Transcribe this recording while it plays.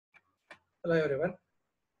Hello everyone.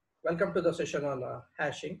 Welcome to the session on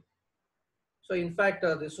hashing. So in fact,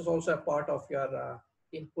 this is also a part of your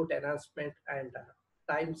input enhancement and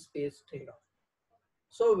time-space trade-off.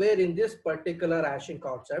 So where in this particular hashing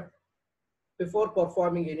concept, before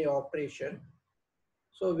performing any operation,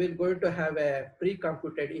 so we're going to have a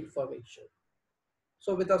pre-computed information.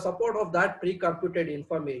 So with the support of that pre-computed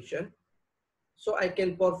information, so I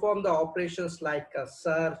can perform the operations like a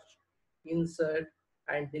search, insert,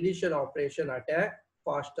 and deletion operation at a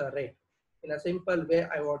faster rate. In a simple way,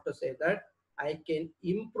 I want to say that I can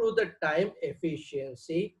improve the time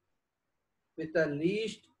efficiency with the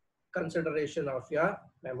least consideration of your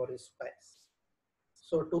memory space.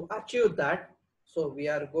 So to achieve that, so we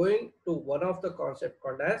are going to one of the concept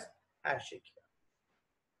called as hashing.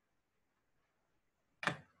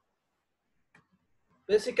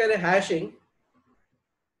 Basically, hashing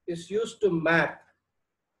is used to map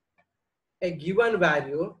a given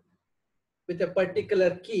value with a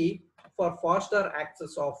particular key for faster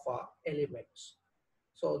access of elements.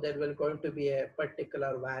 So there will going to be a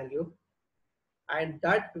particular value and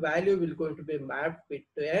that value will going to be mapped with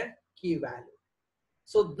a key value.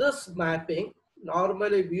 So this mapping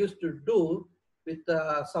normally we used to do with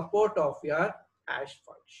the support of your hash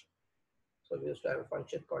function. So we used to have a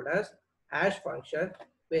function called as hash function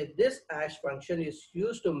where this hash function is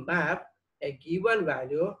used to map a given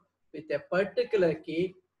value with a particular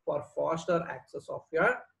key for faster access of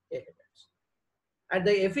your elements. And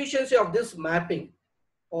the efficiency of this mapping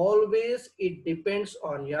always it depends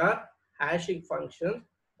on your hashing function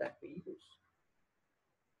that we use.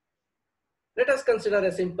 Let us consider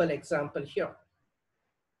a simple example here.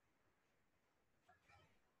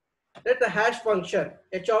 Let the hash function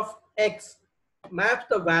h of x maps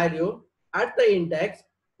the value at the index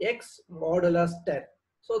x modulus 10.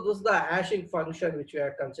 So this is the hashing function which we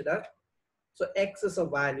have considered. So x is a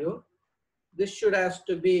value. This should has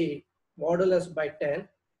to be modulus by 10.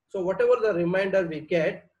 So whatever the remainder we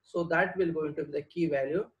get, so that will go into the key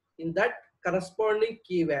value. In that corresponding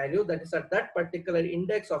key value, that is at that particular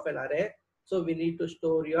index of an array, so we need to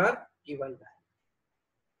store your given value.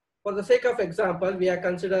 For the sake of example, we have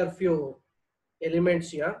considered few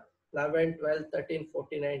elements here, 11, 12, 13,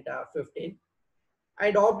 14, and 15.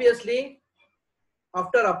 And obviously,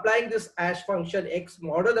 after applying this hash function x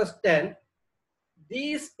modulus 10,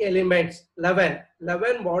 these elements 11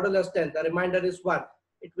 modulus 10, the remainder is 1.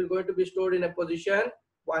 It will going to be stored in a position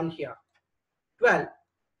 1 here. 12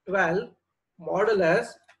 modulus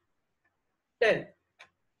 10.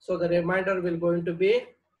 So the remainder will going to be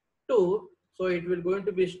 2. So it will going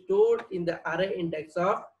to be stored in the array index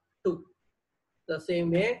of 2. The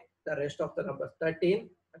same way the rest of the numbers 13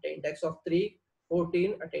 at the index of 3,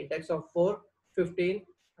 14 at the index of 4, 15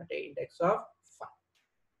 at the index of 5.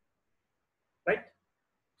 Right?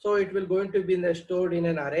 So it will going to be stored in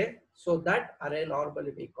an array. So that array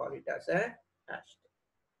normally we call it as a hash.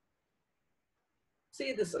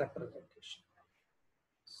 See this representation.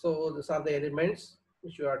 So these are the elements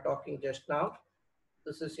which we are talking just now.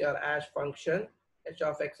 This is your hash function. H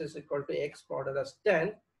of x is equal to x modulus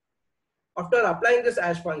 10. After applying this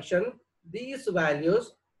hash function, these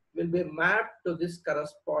values will be mapped to this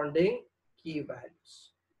corresponding key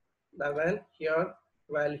values. 11 here,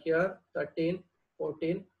 12 here, 13,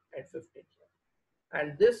 14, and 15 here.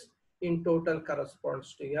 And this in total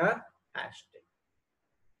corresponds to your hash table.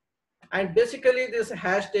 And basically this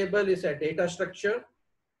hash table is a data structure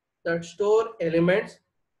that store elements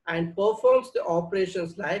and performs the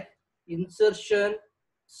operations like insertion,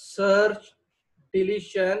 search,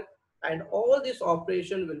 deletion, and all these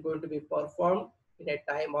operations will going to be performed in a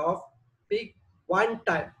time of peak one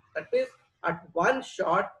time. That means at one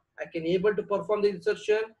shot, I can able to perform the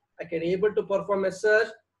insertion, I can able to perform a search,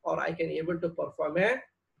 or I can able to perform a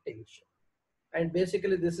deletion. And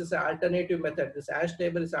basically this is an alternative method. This hash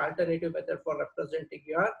table is an alternative method for representing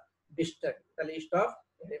your distance, the list of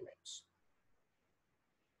elements.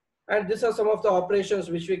 And these are some of the operations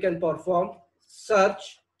which we can perform: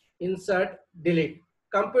 search, insert, delete.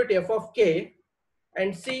 Compute f of k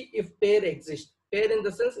and see if pair exists. Pair in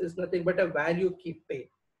the sense is nothing but a value key pair.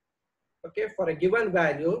 Okay, for a given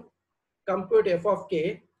value, compute f of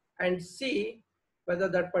k and see whether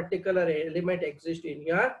that particular element exists in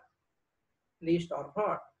your list or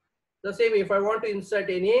not. The same, if I want to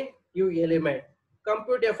insert any new element,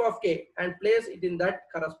 compute f of k and place it in that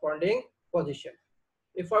corresponding position.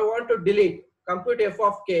 If I want to delete, compute f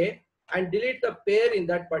of k and delete the pair in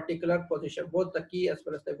that particular position. Both the key as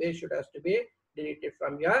well as the way should has to be deleted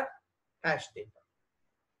from your hash table.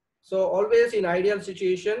 So always in ideal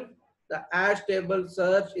situation, the hash table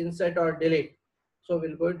search, insert or delete. So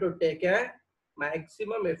we're going to take a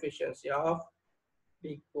maximum efficiency of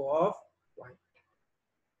big O of 1.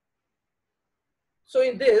 So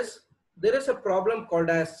in this, there is a problem called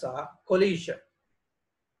as collision.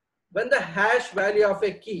 When the hash value of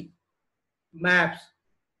a key maps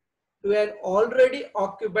to an already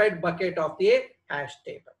occupied bucket of the hash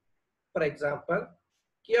table. For example,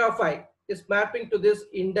 key of I is mapping to this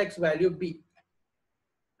index value B.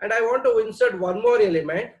 And I want to insert one more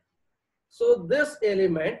element. So this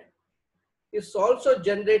element is also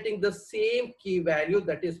generating the same key value,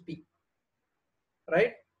 that is B,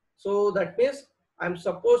 right? So that means I'm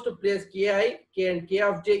supposed to place Ki, K and K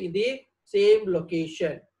of J in the same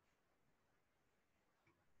location.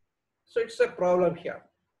 So it's a problem here,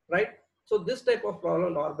 right? So this type of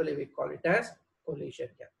problem normally we call it as collision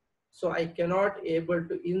here. So I cannot able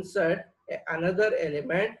to insert another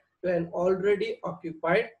element to an already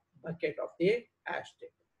occupied bucket of the hash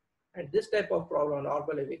table. And this type of problem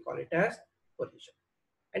normally we call it as collision.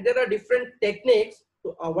 And there are different techniques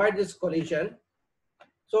to avoid this collision.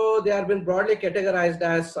 So they have been broadly categorized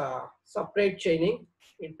as separate chaining.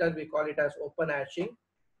 In turn, we call it as open hashing,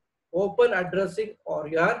 open addressing, or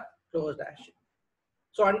your closed hashing.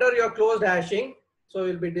 So under your closed hashing, so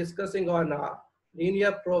we'll be discussing on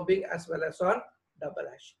linear probing as well as on double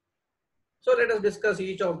hashing. So let us discuss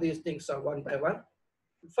each of these things one by one.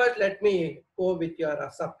 First, let me go with your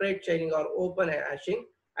separate chaining or open hashing.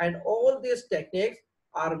 And all these techniques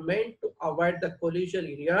are meant to avoid the collision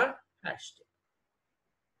in your hash table.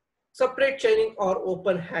 Separate chaining or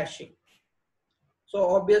open hashing. So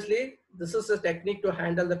obviously, this is a technique to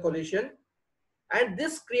handle the collision. And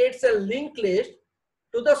this creates a linked list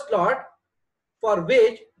to the slot for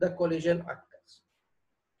which the collision occurs.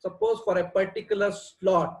 Suppose for a particular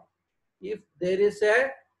slot, if there is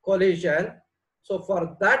a collision, so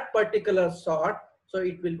for that particular slot, so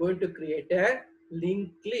it will going to create a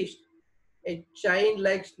linked list. A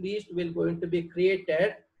chain-like list will going to be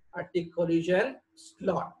created at the collision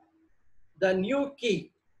slot. The new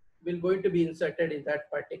key will going to be inserted in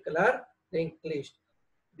that particular linked list.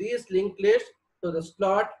 This linked list to the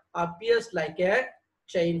slot appears like a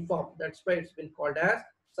chain form. That's why it's been called as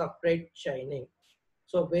separate chaining.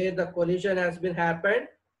 So where the collision has been happened,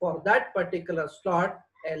 for that particular slot,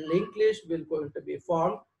 a linked list will going to be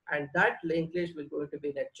formed, and that linked list will going to be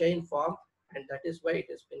in a chain form, and that is why it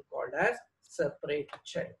has been called as separate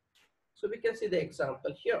chain. So we can see the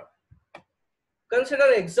example here.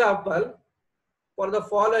 Consider example for the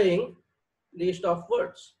following list of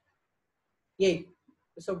words. A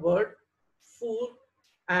is a word, fool,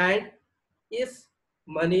 and is,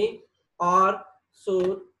 money, or,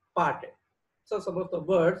 sur, parted. So some of the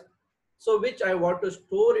words, so which I want to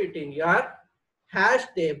store it in your hash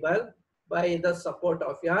table by the support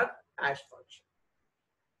of your hash function.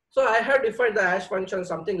 So I have defined the hash function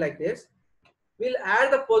something like this. We'll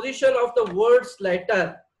add the position of the word's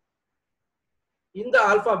letter in the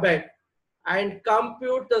alphabet and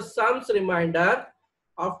compute the sums remainder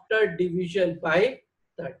after division by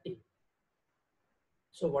 30.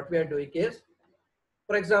 So what we are doing is,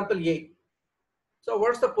 for example, A. So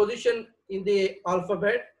what's the position in the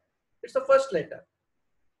alphabet? It's the first letter.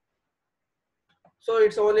 So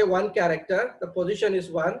it's only one character. The position is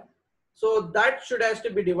 1. So that should has to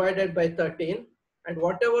be divided by 13. And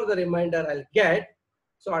whatever the remainder I'll get,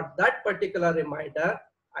 so at that particular remainder,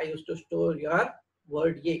 I used to store your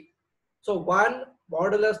word A. So 1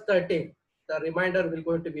 modulus 13, the remainder will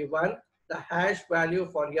going to be 1. The hash value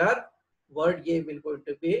for your word A will going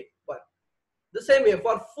to be 1. The same way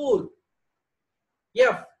for fool,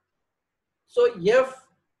 F. So F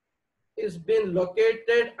is been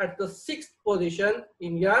located at the 6th position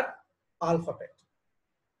in your alphabet.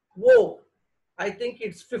 O, I think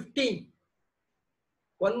it's 15.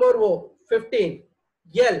 One more O, 15.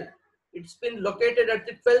 L, it's been located at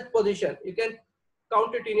the 12th position. You can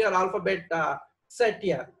count it in your alphabet set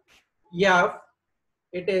here. F,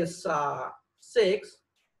 it is 6.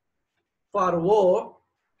 For O,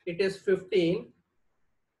 it is 15.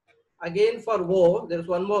 Again for O, there is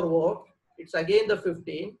one more O. It's again the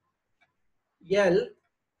 15. L,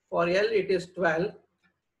 for L, it is 12.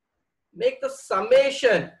 Make the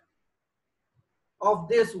summation of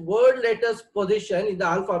this word letters position in the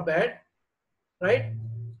alphabet, right?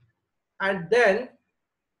 And then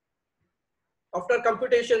after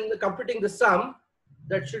computing the sum,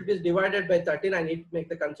 that should be divided by 13. I need to make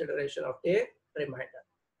the consideration of a remainder.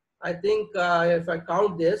 I think if I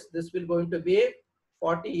count this, this will going to be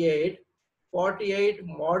 48. 48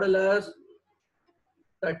 modulus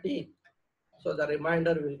 13. So the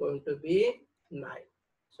remainder will going to be 9.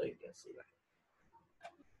 So you can see that.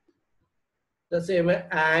 The same way,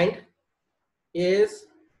 and, is,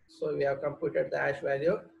 So we have computed the hash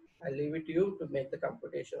value. I'll leave it to you to make the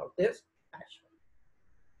computation of this hash value.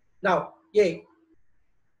 Now, A,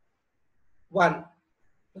 1.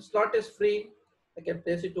 The slot is free. I can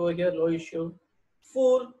place it over here, no issue.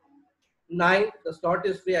 Full, 9. The slot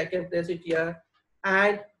is free. I can place it here.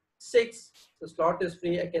 And 6. The slot is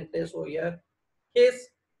free. I can place over here. His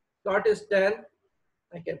slot is 10.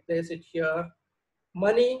 I can place it here.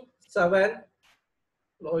 Money, 7.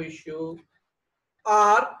 No issue.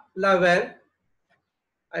 R, 11.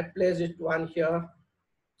 I place it 1 here.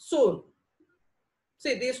 Soon.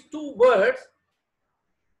 See, these two words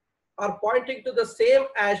are pointing to the same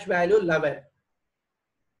hash value 11.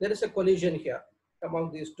 There is a collision here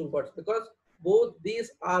among these two words because both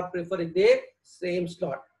these are preferring the same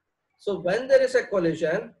slot. So when there is a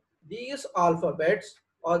collision, these alphabets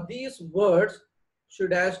or these words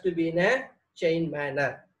should have to be in a chain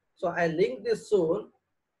manner. So I link this soon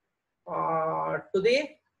to the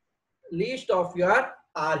list of your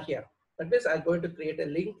R here. That means I'm going to create a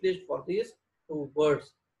linked list for these two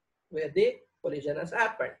words where the collision has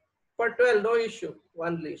happened. For 12, no issue,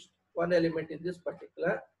 one list, one element in this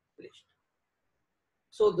particular list.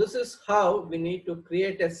 So this is how we need to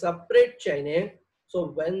create a separate chaining. So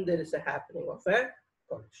when there is a happening of a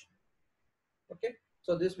collision. Okay,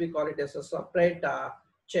 so this we call it as a separate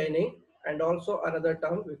chaining, and also another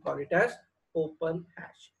term we call it as open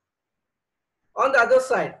hashing. On the other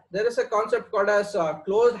side, there is a concept called as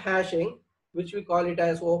closed hashing, which we call it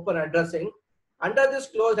as open addressing. Under this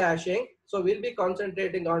closed hashing, so we'll be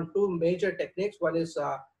concentrating on two major techniques. One is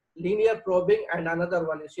linear probing and another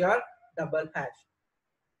one is your double hash.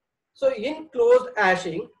 So in closed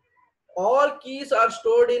hashing, all keys are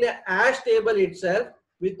stored in a hash table itself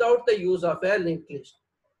without the use of a linked list.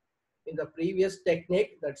 In the previous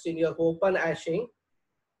technique, that's in your open hashing.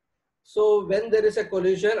 So when there is a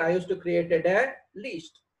collision, I used to create a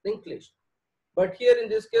list, linked list. But here in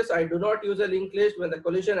this case, I do not use a linked list when the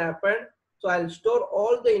collision happened. So I'll store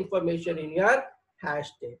all the information in your hash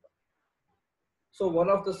table. So one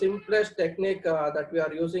of the simplest technique that we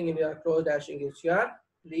are using in your closed hashing is your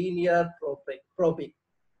linear probing.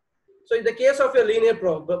 So in the case of your linear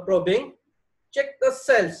probing, check the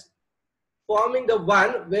cells forming the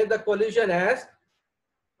one where the collision has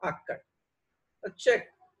occurred. Check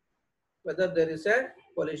whether there is a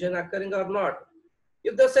collision occurring or not.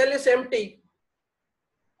 If the cell is empty,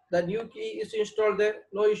 the new key is installed there,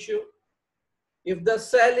 no issue. If the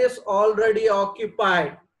cell is already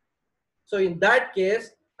occupied, so in that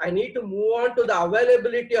case, I need to move on to the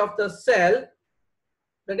availability of the cell.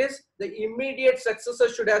 That is, the immediate successor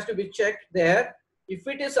should have to be checked there. If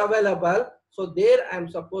it is available, so there I am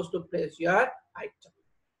supposed to place your item.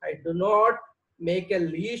 I do not make a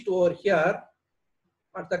list over here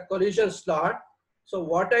at the collision slot. So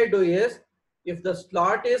what I do is, if the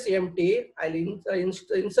slot is empty, I'll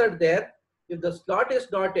insert there. If the slot is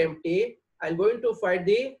not empty, I'm going to find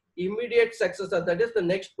the immediate successor. That is the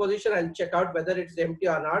next position. I'll check out whether it's empty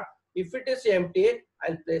or not. If it is empty,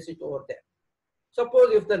 I'll place it over there.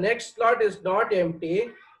 Suppose if the next slot is not empty,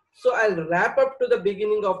 so I'll wrap up to the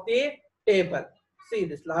beginning of the table. See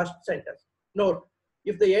this last sentence. Note,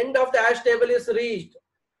 if the end of the hash table is reached,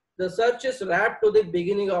 the search is wrapped to the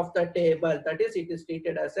beginning of the table. That is, it is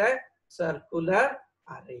treated as a circular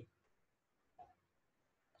array.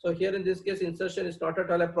 So here in this case, insertion is not at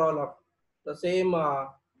all a problem. The same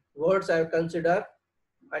words I have considered.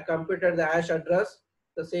 I computed the hash address,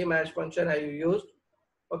 the same hash function I used.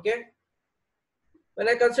 Okay. When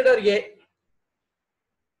I consider A,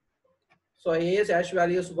 so A's hash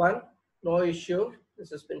value is 1, no issue. This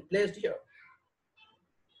has been placed here.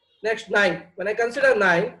 Next 9. When I consider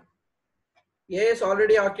 9, A is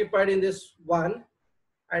already occupied in this 1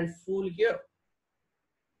 and full here.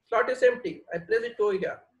 Slot is empty. I place it over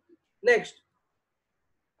here. Next,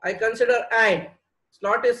 I consider AND.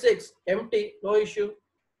 Slot is 6, empty, no issue.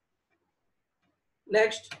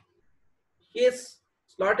 Next, his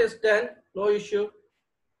slot is 10, no issue.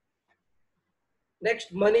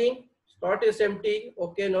 Next, money, slot is empty,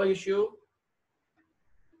 okay, no issue.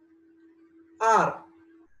 R,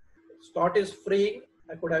 slot is free,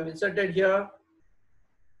 I could have inserted here.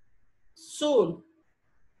 Soon,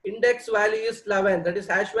 index value is 11, that is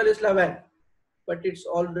hash value is 11, but it's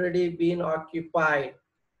already been occupied.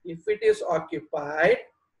 If it is occupied,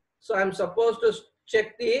 so I'm supposed to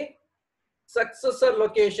check the successor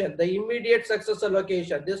location, the immediate successor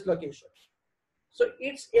location, this location. So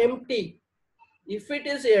it's empty. If it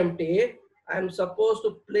is empty, I'm supposed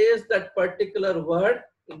to place that particular word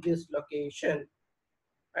in this location.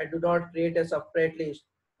 I do not create a separate list.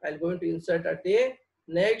 I'm going to insert at the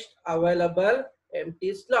next available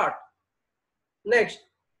empty slot. Next,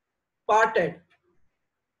 parted.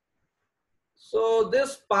 So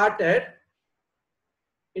this parted,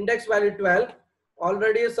 index value 12,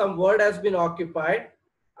 already some word has been occupied.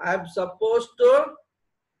 I am supposed to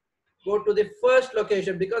go to the first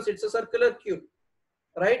location because it's a circular cube,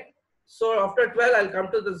 right? So after 12, I'll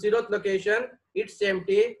come to the 0th location. It's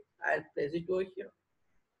empty. I'll place it over here.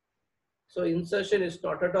 So insertion is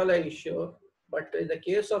not at all an issue, but in the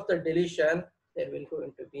case of the deletion, there will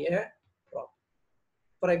going to be a problem.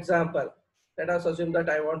 For example, let us assume that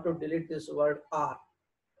I want to delete this word R.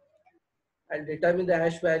 I'll determine the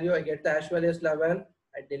hash value. I get the hash value as 11.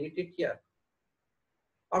 I delete it here.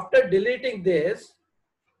 After deleting this,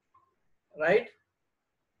 right,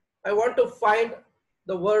 I want to find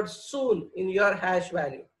the word soon in your hash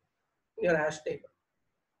value, in your hash table.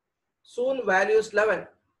 Soon value is 11.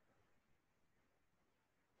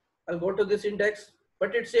 I'll go to this index,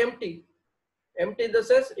 but it's empty. Empty in the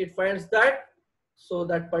sense it finds that, so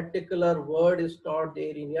that particular word is not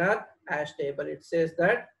there in your hash table. It says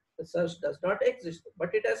that the search does not exist,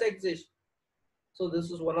 but it has exist. So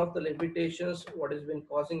this is one of the limitations what has been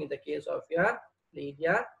causing in the case of your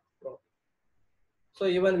linear probe. So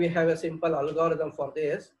even we have a simple algorithm for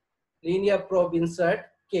this. Linear probe insert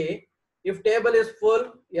K. If table is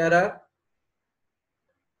full, error.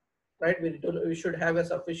 Right, we should have a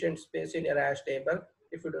sufficient space in your hash table.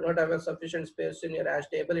 If you do not have a sufficient space in your hash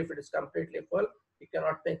table, if it is completely full, you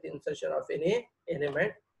cannot make the insertion of any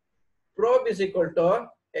element. Probe is equal to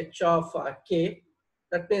h of k.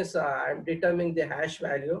 That means I'm determining the hash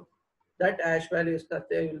value. That hash value is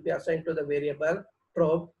nothing, will be assigned to the variable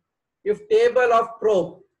probe. If table of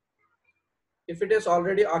probe, if it is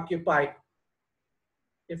already occupied,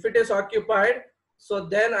 so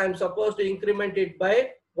then I'm supposed to increment it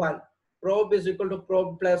by 1. Probe is equal to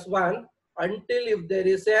probe plus 1 until if there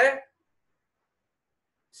is a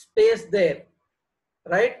space there,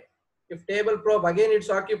 right? If table probe again it's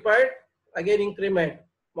occupied, again increment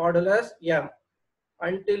modulus m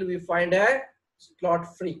until we find a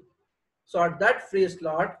slot free. So at that free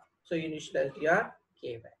slot, so initialize your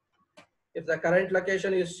k value. If the current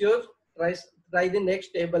location is used, try the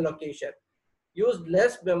next table location. Use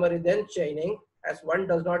less memory than chaining, as one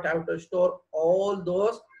does not have to store all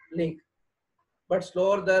those links, but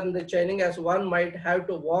slower than the chaining, as one might have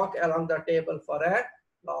to walk along the table for a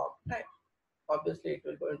long time. Obviously, it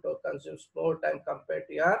will going to consume more time compared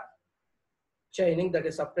to your chaining, that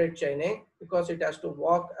is separate chaining, because it has to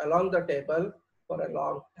walk along the table for a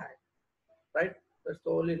long time, right? That's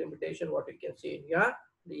the only limitation what you can see in your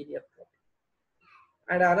linear probe.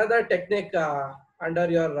 And another technique under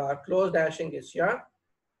your closed hashing is your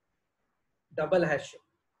double hashing.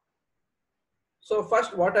 So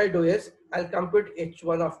first what I do is I'll compute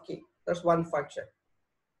h1 of key. That's one function.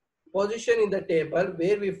 Position in the table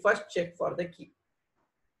where we first check for the key.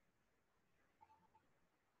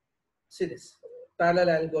 See this. Parallel,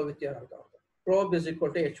 I'll go with your algorithm. Probe is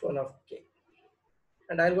equal to h1 of k.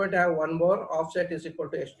 And I'm going to have one more, offset is equal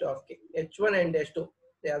to h2 of k. h1 and h2,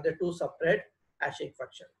 they are the two separate hashing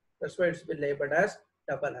functions. That's why it's been labeled as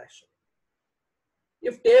double hashing.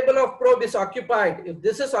 If table of probe is occupied, if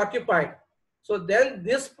this is occupied, so then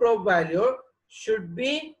this probe value should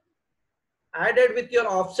be added with your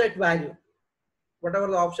offset value. Whatever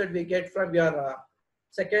the offset we get from your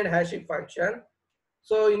second hashing function.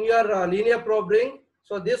 So in your linear probe ring,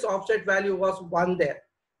 so this offset value was 1 there.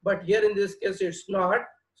 But here in this case, it's not.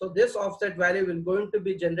 So this offset value will going to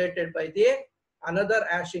be generated by the another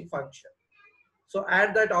hashing function. So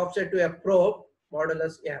add that offset to a probe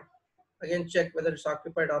modulus m. Again, check whether it's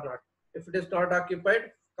occupied or not. If it is not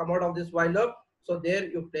occupied, come out of this while loop. So there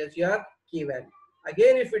you place your key value.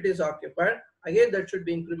 Again, if it is occupied, again that should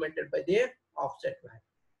be incremented by the offset value.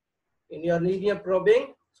 In your linear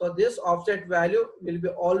probing, so this offset value will be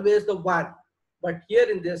always the 1. But here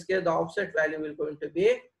in this case, the offset value will going to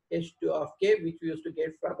be h2 of k, which we used to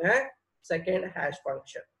get from a second hash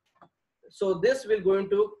function. So this will going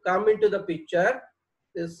to come into the picture,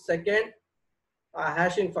 this second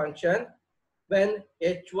hashing function, when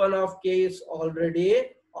h1 of k is already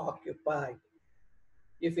occupied.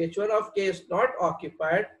 If h1 of k is not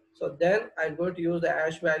occupied, so then I'm going to use the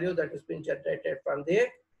hash value that has been generated from the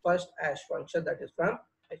first hash function, that is from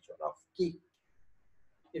h1 of key.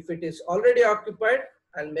 If it is already occupied,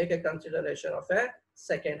 I'll make a consideration of a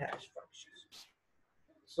second hash function.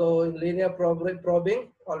 So in linear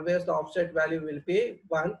probing, always the offset value will be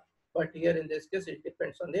 1, but here in this case, it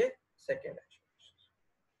depends on the second hash function.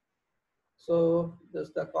 So this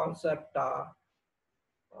is the concept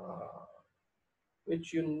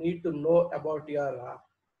which you need to know about your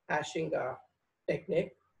hashing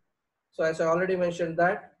technique. So as I already mentioned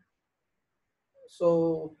that,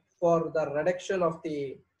 so for the reduction of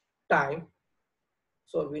the time,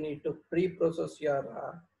 so we need to pre-process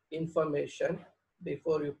your information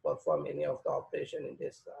before you perform any of the operation in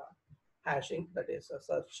this hashing, that is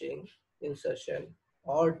searching, insertion,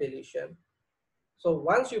 or deletion. So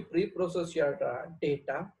once you pre-process your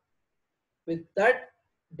data, with that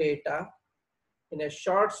data, in a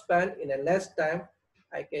short span, in a less time,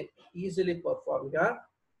 I can easily perform your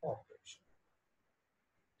operation.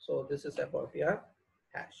 So this is about your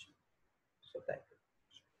hash. So thank you.